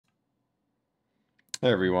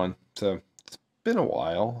Hey everyone. So it's been a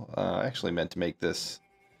while. I actually meant to make this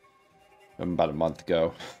about a month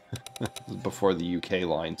ago, before the UK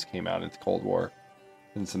lines came out into Cold War,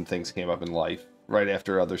 and some things came up in life right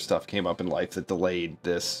after other stuff came up in life that delayed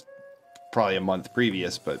this probably a month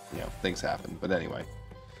previous. But things happen. But anyway,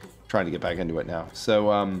 trying to get back into it now.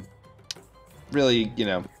 So really,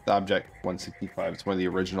 the Object 165. It's one of the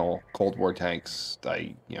original Cold War tanks.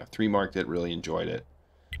 I 3-marked it. Really enjoyed it.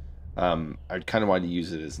 I kind of wanted to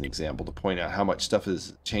use it as an example to point out how much stuff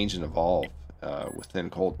has changed and evolved within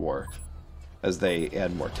Cold War as they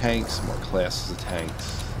add more tanks, more classes of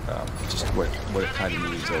tanks, just what it kind of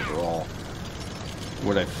means overall.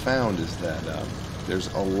 What I found is that there's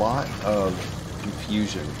a lot of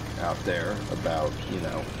confusion out there about,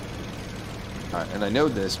 and I know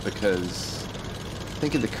this because I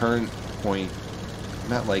think at the current point,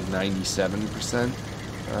 I'm at like 97%,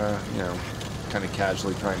 kind of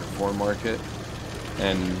casually trying to 4-mark it,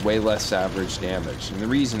 and way less average damage. And the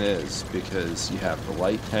reason is because you have the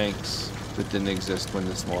light tanks that didn't exist when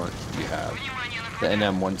this launched. You have the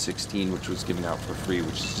NM116, which was given out for free,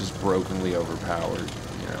 which is just brokenly overpowered.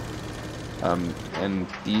 And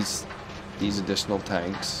these additional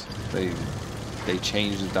tanks, they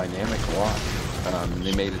changed the dynamic a lot. And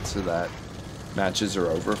they made it so that matches are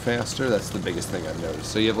over faster. That's the biggest thing I've noticed.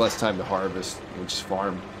 So you have less time to harvest, which is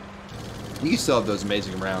farm. You still have those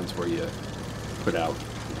amazing rounds where you put out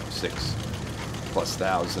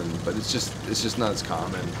 6,000+, but it's just not as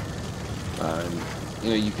common.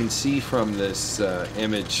 You can see from this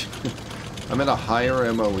image, I'm at a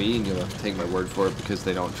higher MOE, and you'll have to take my word for it because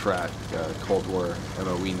they don't track Cold War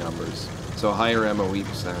MOE numbers. So a higher MOE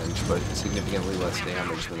percentage, but significantly less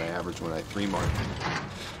damage than I average when I 3-mark.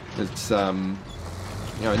 It's and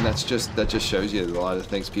that just shows you a lot of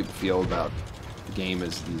things people feel about the game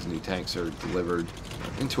as these new tanks are delivered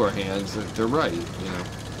into our hands. They're right,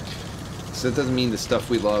 So it doesn't mean the stuff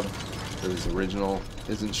we love that is original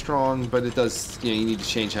isn't strong, but it does, you need to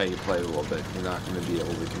change how you play a little bit. You're not going to be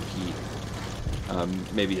able to compete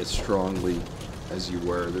maybe as strongly as you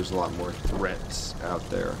were. There's a lot more threats out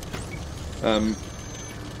there. I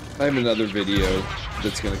have another video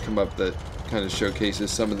that's going to come up that kind of showcases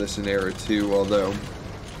some of this in Era 2, although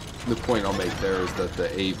the point I'll make there is that the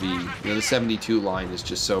AV, the 72 line is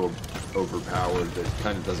just so overpowered that it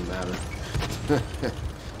kind of doesn't matter.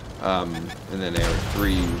 And then Era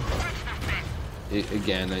 3,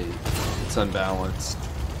 again, it's unbalanced,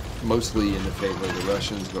 mostly in the favor of the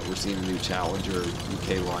Russians, but we're seeing a new Challenger.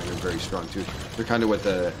 UK line are very strong too. They're kind of what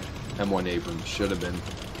the M1 Abrams should have been.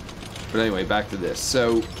 But anyway, back to this.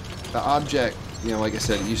 So the Object, like I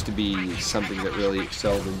said, it used to be something that really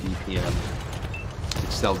excelled in DPM.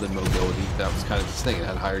 Excelled in mobility. That was kind of this thing. It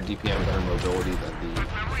had higher DPM, better mobility than the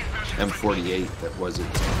M48 that was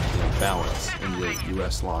its balance in the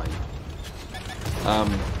US line.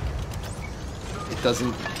 It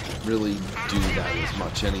doesn't really do that as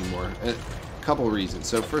much anymore. A couple of reasons.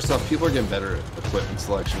 So first off, people are getting better at equipment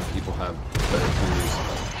selection. People have better crews.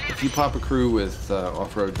 If you pop a crew with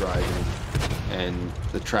off-road driving and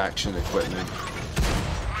the traction equipment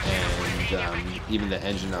and even the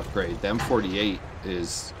engine upgrade, the M48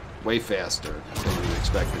 is way faster than you would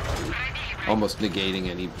expect it to be, almost negating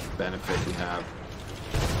any benefit you have.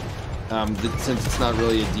 Since it's not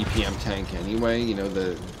really a DPM tank anyway,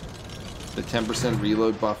 the 10%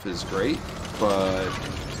 reload buff is great, but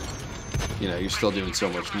you're still doing so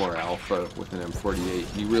much more alpha with an M48.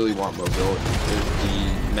 You really want mobility.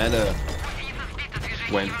 The meta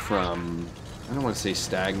went from, I don't want to say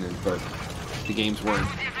stagnant, but the games weren't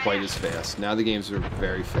quite as fast. Now the games are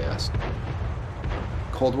very fast.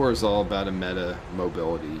 Cold War is all about a meta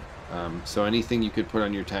mobility. So anything you could put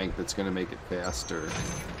on your tank that's going to make it faster.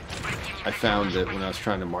 I found that when I was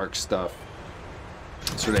trying to mark stuff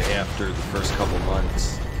sort of after the first couple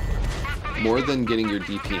months, more than getting your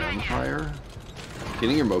DPM higher,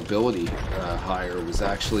 getting your mobility higher was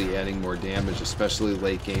actually adding more damage, especially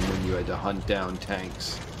late game when you had to hunt down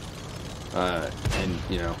tanks and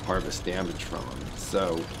harvest damage from them.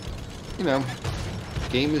 So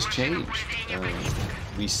game has changed.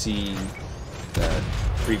 We see that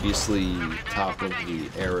previously top of the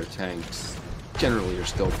era tanks generally are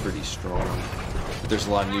still pretty strong, but there's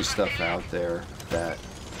a lot of new stuff out there that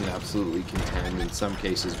can absolutely contend, in some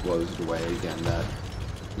cases blows it away. Again, that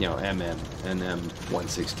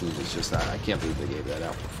NM116 is just, I can't believe they gave that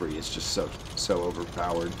out for free. It's just so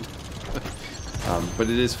overpowered. But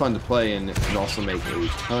it is fun to play, and it can also make a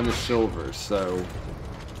ton of silver. So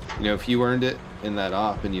if you earned it in that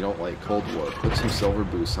op and you don't like Cold War, put some silver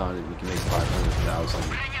boosts on it and you can make 500,000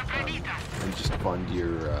 and just fund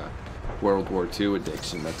your World War II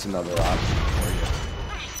addiction. That's another option for you.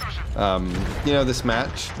 You know, this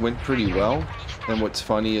match went pretty well, and what's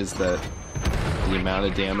funny is that the amount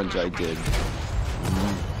of damage I did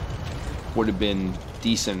would have been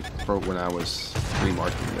decent for when I was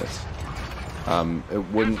remarking this. It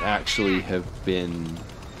wouldn't actually have been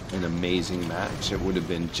an amazing match. It would have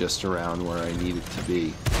been just around where I needed to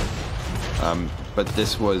be. But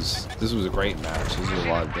this was a great match. This was a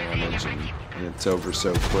lot of damage, and it's over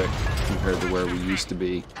so quick compared to where we used to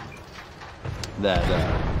be. That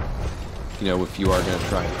you know, if you are going to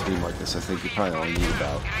try and remark this, I think you probably only need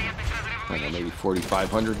about, I don't know, maybe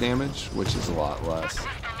 4,500 damage, which is a lot less.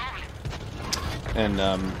 And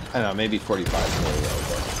I don't know, maybe 45 is a little low,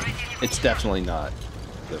 but it's definitely not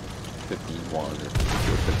the 51 or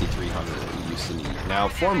 5,300 that we used to need. Now,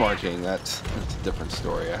 for marking, that's a different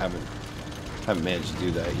story. I haven't managed to do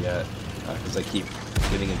that yet because I keep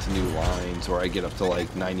getting into new lines, or I get up to like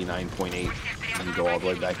 99.8 and go all the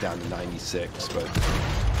way back down to 96, but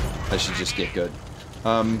I should just get good.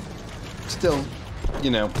 Still, you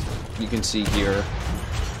know, you can see here,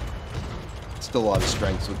 still a lot of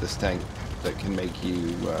strengths with this tank that can make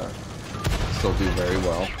you still do very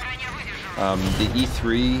well. The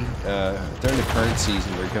E3, during the current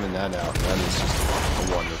season, they're giving that out. That is just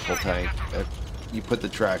a wonderful tank. If you put the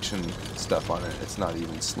traction stuff on it, it's not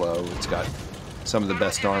even slow. It's got some of the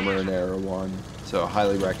best armor in Era 1, so I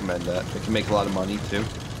highly recommend that. It can make a lot of money, too.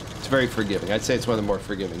 It's very forgiving. I'd say it's one of the more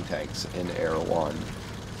forgiving tanks in Era 1,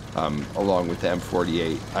 along with the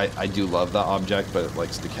M48. I do love the object, but it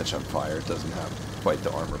likes to catch on fire. It doesn't have quite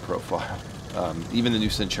the armor profile. Even the new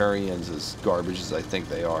Centurions, as garbage as I think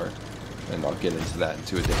they are, and I'll get into that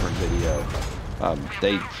into a different video,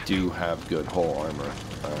 they do have good hull armor,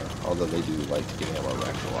 although they do like to get ammo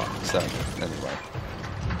wrecked a lot. So, anyway,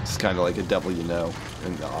 it's kind of like a devil you know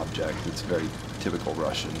in the object. It's very typical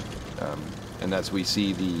Russian. And as we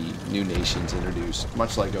see the new nations introduced,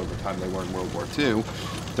 much like over time they were in World War II,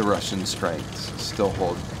 the Russian strengths still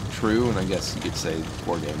hold true, and I guess you could say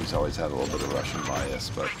Wargaming's always had a little bit of Russian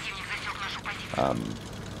bias, but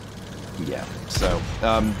yeah. So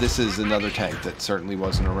this is another tank that certainly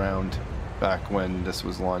wasn't around back when this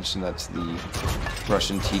was launched, and that's the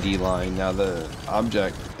Russian TD line. Now the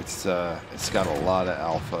object, it's got a lot of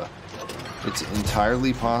alpha. It's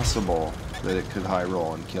entirely possible that it could high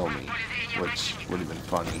roll and kill me, which would have been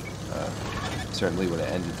funny. Certainly would have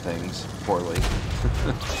ended things poorly.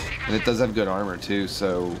 And it does have good armor too,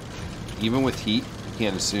 so even with heat, you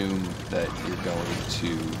can't assume that you're going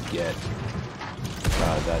to get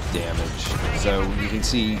that damage. So you can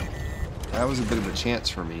see that was a bit of a chance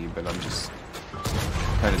for me, but I'm just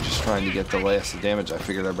kind of just trying to get the last damage. I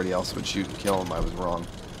figured everybody else would shoot and kill him. I was wrong.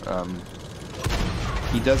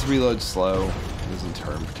 He does reload slow. He doesn't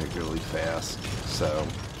turn particularly fast, so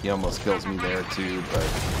he almost kills me there too, but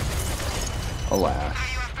alas,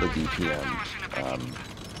 the DPM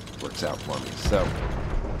works out for me. So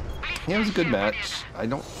yeah, it was a good match. I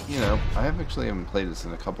don't, you know, I haven't played this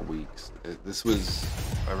in a couple weeks.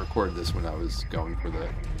 I recorded this when I was going for the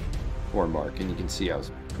 4 mark, and you can see I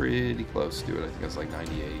was pretty close to it. I think I was like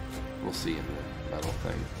 98. We'll see in the medal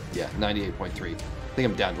thing. Yeah, 98.3. I think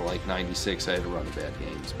I'm down to like 96. I had to run the bad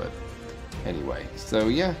games, but anyway. So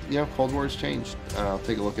yeah, Cold War's changed. I'll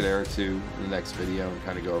take a look at Era 2 in the next video and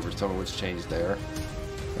kind of go over some of what's changed there.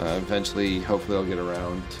 Eventually, hopefully I'll get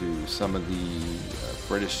around to some of the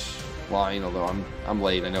British line, although I'm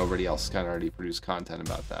late. I know everybody else kind of already produced content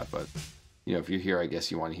about that, but you know, if you're here, I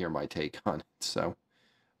guess you want to hear my take on it. So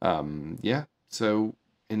yeah, so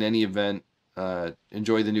in any event,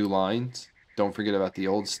 enjoy the new lines. Don't forget about the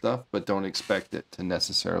old stuff, but don't expect it to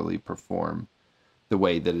necessarily perform the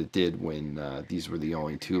way that it did when these were the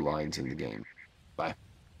only 2 lines in the game. Bye.